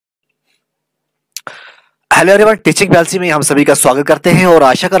Hello everyone, teaching PLC में हम सभी का स्वागत करते हैं और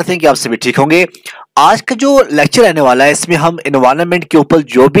आशा करते हैं कि आप सभी ठीक होंगे। आज का जो लेक्चर रहने वाला है इसमें हम एनवायरनमेंट के ऊपर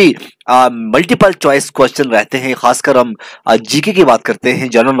जो भी मल्टीपल चॉइस क्वेश्चन रहते हैं, खासकर हम जीके की बात करते हैं,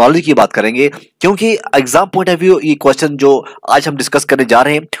 जनरल नॉलेज की बात करेंगे, क्योंकि एग्जाम पॉइंट ऑफ व्यू ये क्वेश्चन जो आज हम डिस्कस करने जा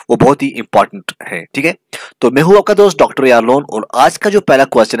रहे हैं वो बहुत ही इंपॉर्टेंट है। ठीक है, तो मैं हूं आपका दोस्त डॉक्टर यारलोन और आज का जो पहला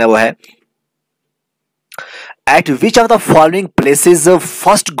क्वेश्चन है वो है At which of the following places the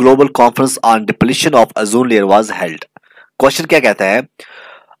first global conference on depletion of ozone layer was held? Question क्या कहता है,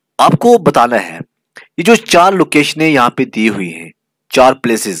 आपको बताना है ये जो चार लोकेशनें यहाँ पे दी हुई हैं, चार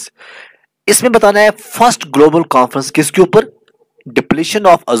प्लेसेस, इसमें बताना है फर्स्ट ग्लोबल कॉन्फ्रेंस किसके ऊपर, डिप्लीशन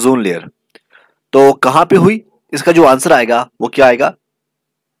ऑफ ओजोन लेयर। तो कहां पे हुई, इसका जो आंसर आएगा वो क्या आएगा,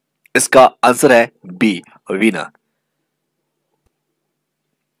 इसका आंसर है B, Veena.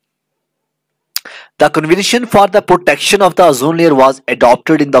 The Convention for the Protection of the Ozone Layer was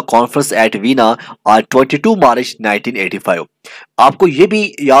adopted in the conference at Vienna on 22 March 1985। आपको ये भी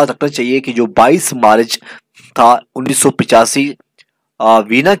याद रखना चाहिए कि जो 22 मार्च था 1985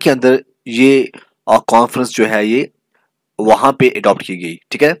 वीना के अंदर ये कॉन्फ्रेंस जो है ये वहां पे अडॉप्ट की गई।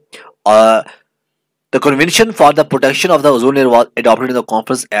 ठीक है, The Convention for the Protection of the Ozone Layer was adopted in the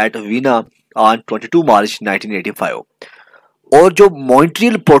conference at Vienna on 22 March 1985। और जो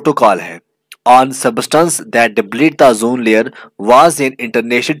मॉन्ट्रियल प्रोटोकॉल है on substance that deplete the ozone layer was an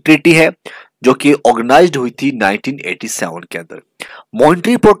international treaty है जो कि organised हुई थी 1987 के अंदर।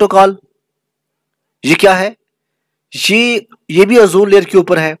 मॉन्ट्रियल प्रोटोकॉल ये क्या है, ये भी ओजोन लेयर के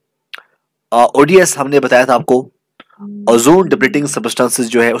ऊपर है। ओडीएस हमने बताया था आपको, ओजोन डिप्लीटिंग सबस्टेंसेस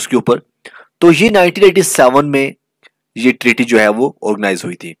जो है उसके ऊपर। तो ये 1987 में ये ट्रीटी जो है वो ऑर्गेनाइज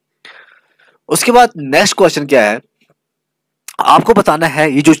हुई थी। उसके बाद नेक्स्ट क्वेश्चन क्या है, आपको बताना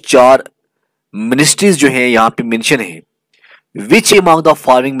है ये जो चार मिनिस्ट्रीज जो है यहाँ पे मेंशन है, which among the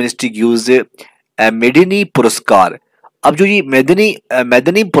following ministry gives मेदिनी पुरस्कार। अब जो ये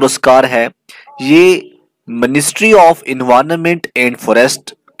मेदिनी पुरस्कार है ये ministry of environment and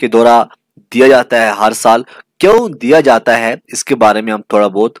forest के द्वारा दिया जाता है हर साल। क्यों दिया जाता है इसके बारे में हम थोड़ा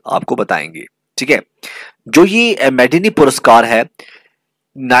बहुत आपको बताएंगे। ठीक है, जो ये मेदिनी पुरस्कार है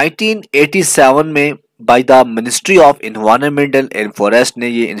 1987 में by the ministry of environmental and forest ने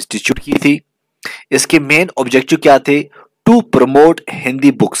ये इंस्टीट्यूट की थी। इसके मेन ऑब्जेक्टिव क्या थे, टू प्रमोट हिंदी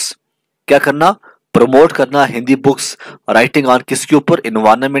बुक्स। क्या करना, प्रमोट करना हिंदी बुक्स, राइटिंग ऑन किसके ऊपर,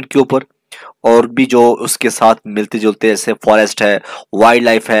 एनवायरनमेंट के ऊपर, और भी जो उसके साथ मिलते जुलते जैसे फॉरेस्ट है, वाइल्ड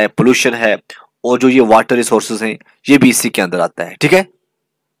लाइफ है, पोल्यूशन है, और जो ये वाटर रिसोर्सेज हैं ये भी इसी के अंदर आता है। ठीक है,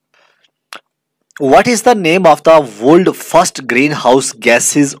 what is the name of the world first green house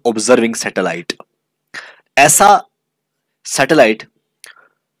gases observing satellite. ऐसा सैटेलाइट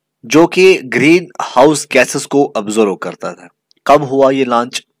जो कि ग्रीन हाउस गैसेस को ऑब्जर्व करता था। कब हुआ ये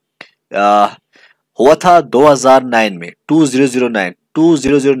लॉन्च, हुआ था 2009 में,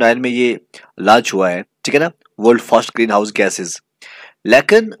 2009 में ये लॉन्च हुआ है। ठीक है ना, world first green house gases.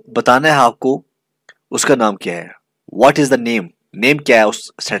 लेकिन बताना है आपको उसका नाम क्या है, what is the name, name क्या है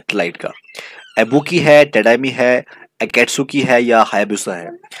उस सैटेलाइट का। एबुकी है, टेडामी है, अकेट्सुकी है या हायाबुसा है।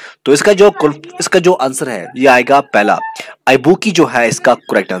 तो इसका जो आंसर है ये आएगा पहला, आइबुकी जो है इसका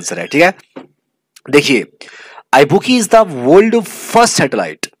करेक्ट आंसर है। ठीक है, देखिए आइबुकी is the world first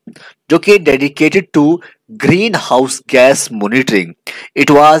satellite जो कि dedicated to green house gas monitoring.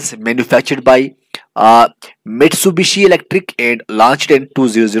 It was manufactured by Mitsubishi electric and launched in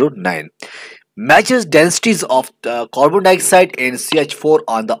 2009। measures densities of carbon dioxide and CH4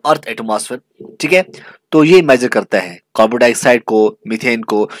 on the earth atmosphere। ठीक है, तो ये major करता है carbon dioxide को, methane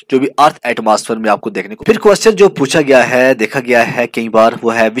को, जो भी अर्थ एटमॉस्फेयर में आपको देखने को। फिर क्वेश्चन जो पूछा गया है, देखा गया है कई बार,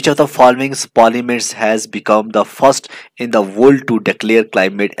 वो है which of the following पॉलीमेंट्स has become the first in the world to declare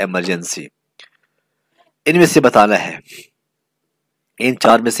climate emergency. इनमें से बताना है, इन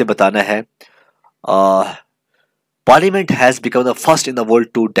चार में से बताना है parliament has become the first in the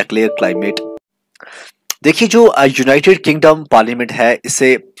world to declare climate. देखिए जो यूनाइटेड किंगडम पार्लियामेंट है इसे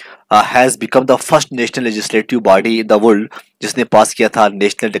has become the first national legislative body in the world जिसने पास किया था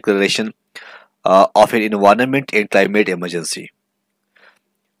national declaration of N environment and climate emergency.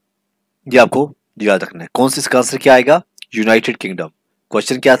 ये आपको याद रखना है। कौन सी इसका आंसर क्या आएगा, यूनाइटेड किंगडम।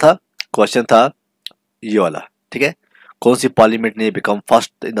 क्वेश्चन क्या था, क्वेश्चन था ये वाला। ठीक है, कौन सी पार्लियामेंट ने become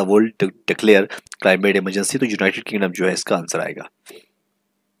first in the world to declare climate emergency, तो यूनाइटेड किंगडम जो है इसका आंसर आएगा।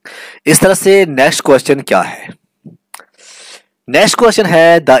 इस तरह से नेक्स्ट क्वेश्चन क्या है, नेक्स्ट क्वेश्चन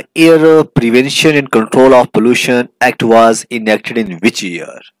है the air prevention and control of pollution act was enacted in which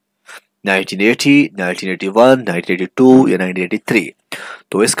year, 1980, 1981, 1982 या 1983।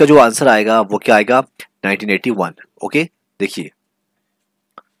 तो इसका जो आंसर आएगा वो क्या आएगा, 1981। ओके, देखिए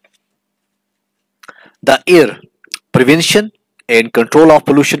The Air Prevention and Control of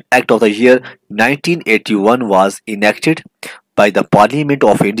Pollution Act of the year 1981 was enacted by the Parliament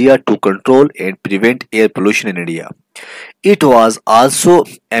of India to control and prevent air pollution in India. It was also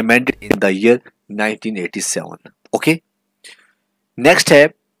amended in the year 1987. Okay. Next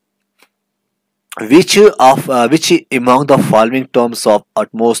है, which among the following terms of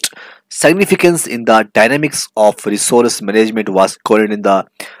utmost significance in the dynamics of resource management was quoted in the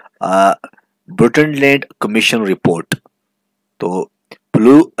uh, Brundtland Commission report? तो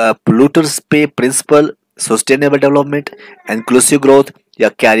polluters पे principal, sustainable development, inclusive growth या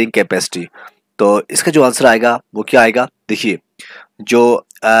carrying capacity. तो इसका जो answer आएगा वो क्या आएगा, देखिए जो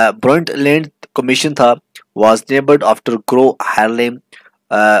ब्रंटलैंड कमीशन था was named after Gro Harlem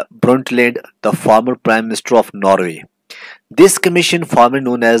Brundtland, the former Prime Minister of Norway. This commission, formerly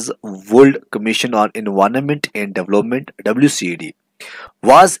known as World Commission on Environment and Development (WCED),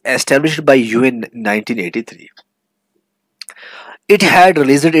 was established by UN in 1983. It had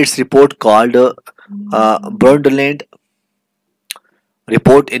released its report called Brundtland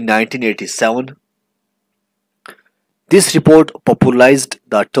Report in 1987. This report popularized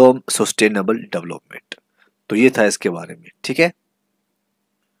the term sustainable development. तो ये था इसके बारे में, ठीक है।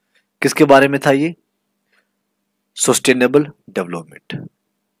 किसके बारे में था ये? Sustainable development.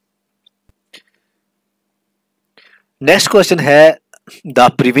 नेक्स्ट क्वेश्चन है, the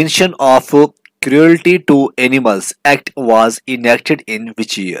prevention of cruelty to animals act was enacted in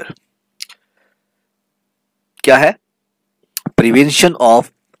which year? क्या है? Prevention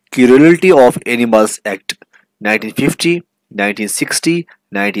of cruelty of animals act 1950, 1960,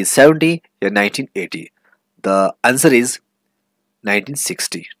 1970 या 1980? द आंसर इज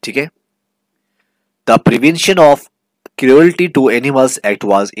 1960, ठीक है। The prevention of cruelty to animals act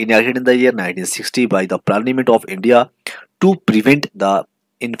was enacted in the year 1960 by the Parliament of India to prevent the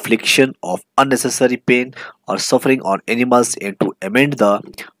infliction of unnecessary pain or suffering on animals and to amend the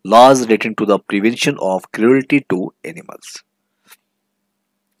laws relating to the prevention of cruelty to animals.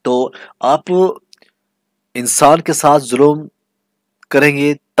 तो आप इंसान के साथ जुल्म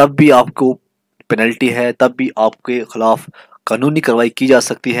करेंगे तब भी आपको पेनल्टी है, तब भी आपके खिलाफ कानूनी कार्रवाई की जा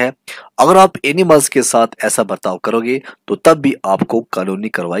सकती है। अगर आप एनिमल्स के साथ ऐसा बर्ताव करोगे तो तब भी आपको कानूनी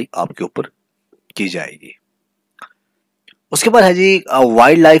कार्रवाई आपके ऊपर की जाएगी। उसके बाद है जी,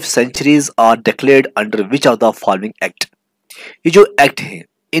 wild life sanctuaries are declared under which of the following act? ये जो एक्ट है,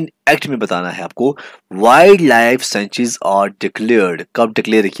 इन एक्ट में बताना है आपको wild life sanctuaries are declared कब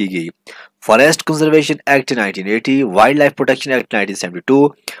डिक्लेयर की गई। Forest conservation act 1980, wild life protection act 1972,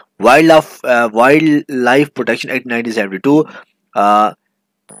 wild life protection act 1972,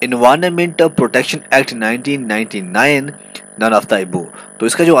 environment protection act 1999, none of the above. तो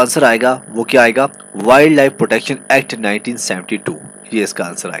इसका जो आंसर आएगा वो क्या आएगा? वाइल्ड लाइफ प्रोटेक्शन एक्ट 1972, ये इसका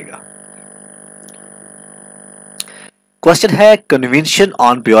आंसर आएगा। क्वेश्चन है, convention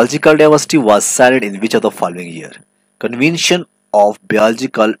on biological diversity was signed in which of the following year? Convention of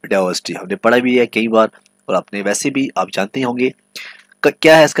biological diversity हमने पढ़ा भी है कई बार और आपने वैसे भी आप जानते ही होंगे।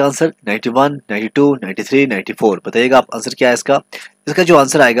 क्या है इसका आंसर? 91, 92, 93, 94? बताइएगा आप आंसर क्या है इसका। इसका जो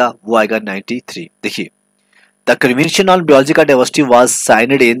आंसर आएगा वो आएगा 93। देखिए, the convention on biological diversity was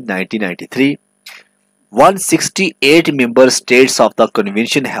signed in 1993. 168 member states of the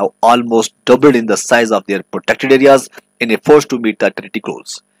convention have almost doubled in the size of their protected areas in efforts to meet the treaty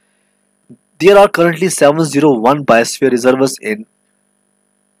goals. There are currently 701 biosphere reserves in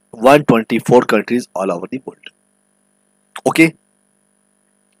 124 countries all over the world. Okay.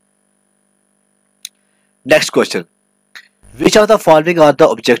 Next question. Which of the following are the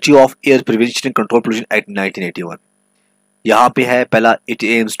objective of Air Prevention and Control Pollution Act 1981? यहाँ पे है पहला, it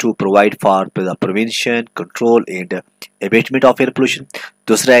aims to provide for the prevention, control and abatement of air pollution.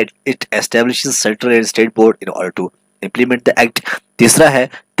 दूसरा है, it establishes central and state board in order to implement the act. तीसरा है,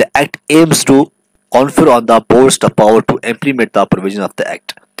 the act aims to confer on the boards the power to implement the provision of the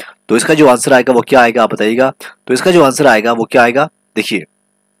act. तो इसका जो answer आएगा वो क्या आएगा आप बताइएगा। तो इसका जो आंसर आएगा वो क्या आएगा, देखिए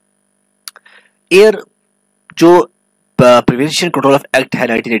एयर जो प्रिवेंशन कंट्रोल ऑफ एक्ट है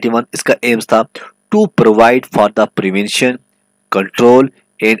 1981, इसका एम्स था to provide for the prevention, control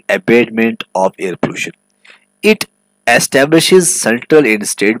and abatement of air pollution. It establishes central and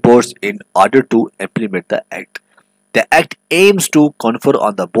state boards in order to implement the act. The act aims to confer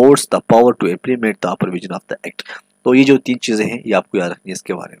on the boards the power to implement the provision of the act. तो ये जो तीन चीजें हैं ये आपको याद रखनी है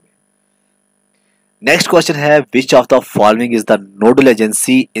इसके बारे में। नेक्स्ट क्वेश्चन है, which of the following is the nodal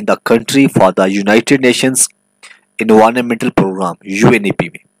agency in the country for the United Nations Environmental Program UNEP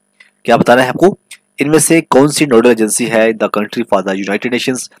में? क्या बताना है आपको, इनमें से कौन सी नोडल एजेंसी है in the country for the United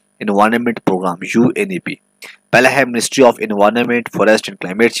Nations environment programme UNEP? पहला है ministry of environment, forest and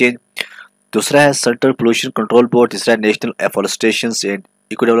climate change, दूसरा है सेंट्रल पोल्यूशन कंट्रोल बोर्ड, तीसरा है national afforestation and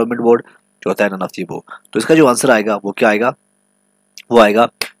eco development board, चौथा है नन ऑफ दी अबव। तो इसका जो आंसर आएगा वो क्या आएगा, वो आएगा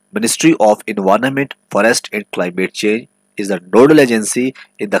ministry of environment, forest and climate change is the nodal agency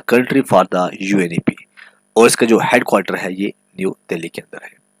in the country for the UNEP, और इसका जो हेडक्वार्टर है ये न्यू दिल्ली के अंदर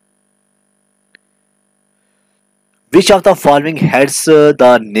है। Which of the following heads the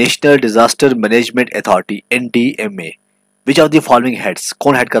National Disaster Management Authority NDMA? Which of the following heads,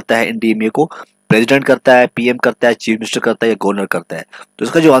 कौन head करता है NDMA को? प्रेसिडेंट करता है, पीएम करता है, चीफ मिनिस्टर करता है या गवर्नर करता है? तो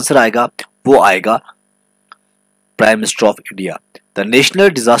इसका जो आंसर आएगा वो आएगा prime minister of India. The national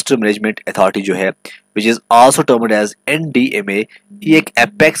disaster management authority जो है which is also termed as NDMA, ये एक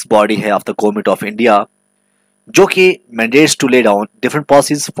एपेक्स बॉडी है of the government of India जो कि mandates to lay down different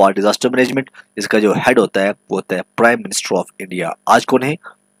policies for disaster management. इसका जो head होता है वो होता है प्राइम मिनिस्टर ऑफ इंडिया। आज कौन है?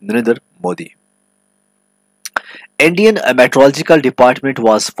 Narendra Modi. Indian meteorological department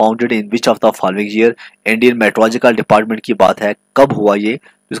was founded in which of the following year? Indian meteorological department की बात है, कब हुआ ये?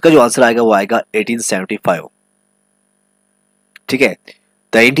 तो इसका जो आंसर आएगा वो आएगा 1875। ठीक है,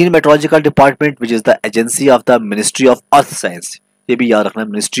 the Indian meteorological department which is the agency of the ministry of earth science, ये भी याद रखना,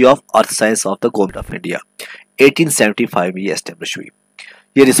 ministry of earth science of the government of India. 1875 में ये एस्टेब्लिश हुई।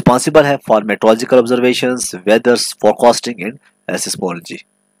 ये रिस्पॉन्सिबल है for meteorological observations, वेदर्स, forecasting and seismology.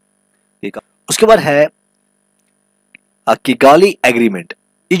 ठीक है, उसके बाद है किगाली एग्रीमेंट।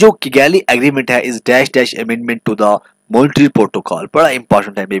 ये जो किगाली एग्रीमेंट है is dash dash amendment to the Montreal protocol. बड़ा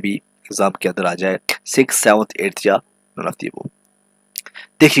इंपॉर्टेंट है, मे बी एग्जाम के अंदर आ जाए, 6th, 7th, 8th या नन ऑफ द अबव।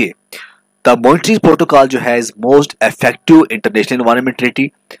 देखिए, द मॉन्ट्रियल प्रोटोकॉल जो है is most effective international environment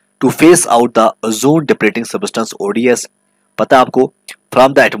treaty to face out the ozone depleting substance ODS, पता है आपको,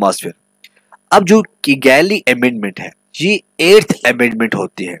 फ्रॉम द एटमॉस्फेयर। अब जो किगाली अमेंडमेंट है ये 8th अमेंडमेंट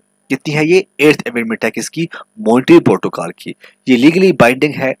होती है। कितनी है ये? 8th अमेंडमेंट है किसकी? मॉन्ट्रियल प्रोटोकॉल की। ये लीगली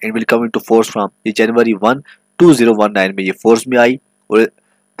बाइंडिंग है and will come into force from January 1, 2019 में ये फोर्स में आई। और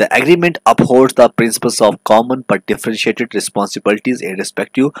the agreement upholds the principles of common but differentiated responsibilities and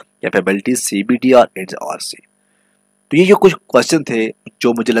respective capabilities CBDR and RC। तो ये जो कुछ क्वेश्चन थे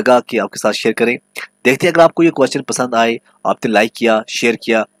जो मुझे लगा कि आपके साथ शेयर करें। देखते हैं अगर आपको ये क्वेश्चन पसंद आए, आपने लाइक किया, शेयर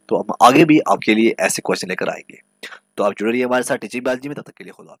किया, तो हम आगे भी आपके लिए ऐसे क्वेश्चन लेकर आएंगे। तो आप जुड़े रहिए हमारे साथ टीचिंग बायोलॉजी में। तब तक के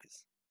लिए खुदा हाफिज।